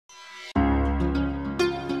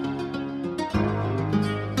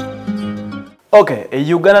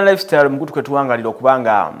Okay, Uganda lifestyle mkutu kwetuangalira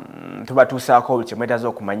okubanga tubatuusaako buli kyemwetaaze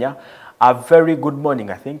okumanya. A very good morning,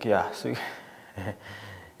 I think, yeah. So,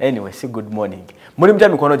 anyway, si good morning. Muli mutya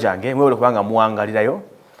mikono gyange, mwebale kubanga muwangalirayo,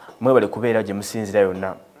 mwebale kubeera gye musinzira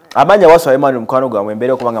yonna. Amanya waswa Emmanuel mukwano gwammwe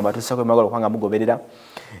mbeera okubanga mbatuusaako mwebale okubanga mugoberera.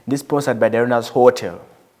 This sponsored by Darona's Hotel.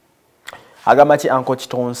 Agamba ki Uncle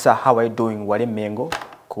Kitonsa, how are you doing? Wale Mengo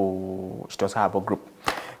ku Kitonsa Habo Group.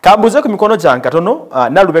 Kambuze ku mikono gyange katono,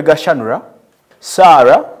 Nalubega Shanura,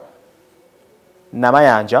 Sarah,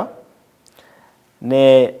 Namayanja,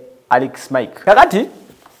 ne Alex Mike. Kakati,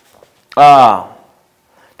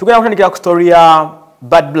 tugenda kutandikira ku story ya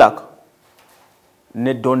Bad Black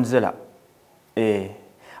ne Don Zella.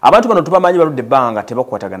 Abantu bano tubamanyi baludde ebbanga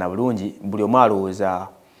tebakwatagana bulungi, buli omu alowooza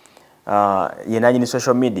yenanyini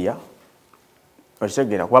social media.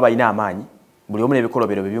 Okitegera kuba balina amaanyi, buli omu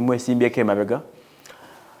n'ebikolobero bimwesimbyeko emabega.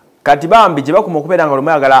 Kati bambi gye bakuma okubeera nga lumu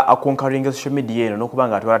ayagala akonkaringa social media eno n'okuba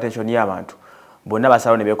nga atwala attention y'abantu bonna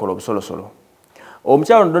basalawo ne beekola obusolosolo.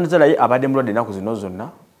 Omukyalo Don Zella ye abadde mulwadde ennaku zino zonna,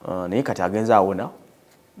 naye kati agenza awona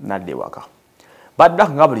n'adda ewaka. Bad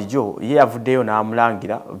Black nga bulijjo ye yavuddeyo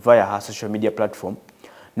n'amulangira via her social media platform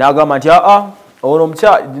n'agamba nti ono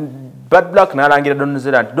Bad Black n'alangira Don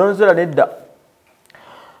Zella nti Don Zella nedda.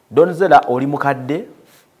 Don Zella oli mukadde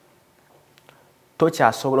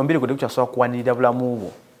tokyasobola ombiri gwe tukyasobola kuwanirira bulamu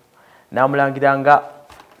bwo. Namulangira nga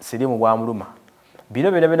sirimu bwamuluma.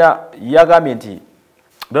 Bino bina yagambye nti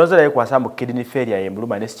Don Zella yekwasa mu kidney failure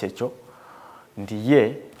yemuluma n'ekikyo nti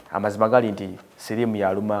ye amazima gali nti sirimu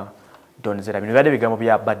yaluma Don Zella. Bino byadde bigambo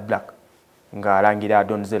bya Bad Black nga alangira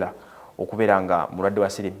Don Zella okubeera nga mulwadde wa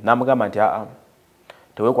sirimu. Namugamba nti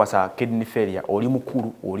tewekwasa kidney failure, oli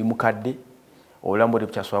mukulu, oli mukadde, obulamu bwe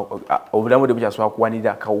bukyasobola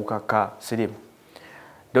kuwanirira kawuka ka sirimu.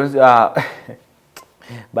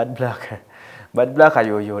 Bad Black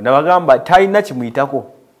ayoyo nabagamba talina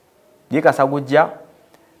kimuyitako ye kasagujja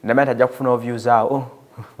namanya tajja kufuna views awo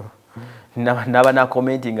naba na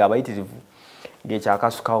commenting abayitirivu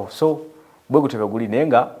ng'ekyakasukawo. So bwe gutebe guli naye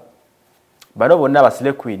nga bano bonna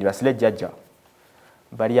basile queen basile jjajja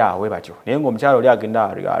bali awe batyo naye ng'omukyalo oli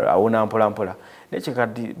agenda awona mpola mpola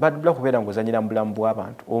nekikati Bad Black kubeera ng'ozanyira mu bulamu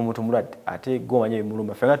bw'abantu omuntu mulwadde ate gomanya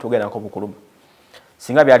ebimuluma fenga tugenda nko bukuluma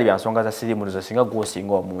singa byali bya nsonga za sirimu zo singa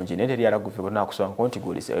gwosinga omungi naye teri alaguve gonna kusonga konti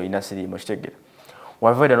goli ina sirimu kitegera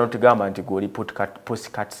wavoida n'otugamba nti goli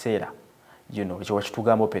postcard seller, you know ekyo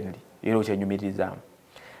wakitugamba openly era okyenyumirizaamu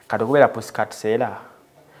kati okubeera postcard seller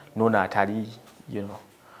nona atali, you know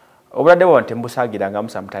obulwadde bwo tembusagirangamu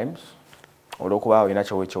sometimes olw'okuba olina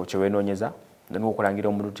kyewenoonyeza n'okulangira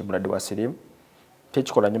omuntu nti mulwadde wa sirimu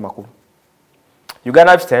tekikola nnyo makulu.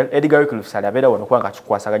 Uganda lifestyle Edgar Wycliffe Sali abeera wano kubanga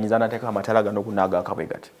kikwasaganyiza n'ateeka amatala gano okunaagaaka bwe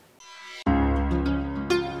gati.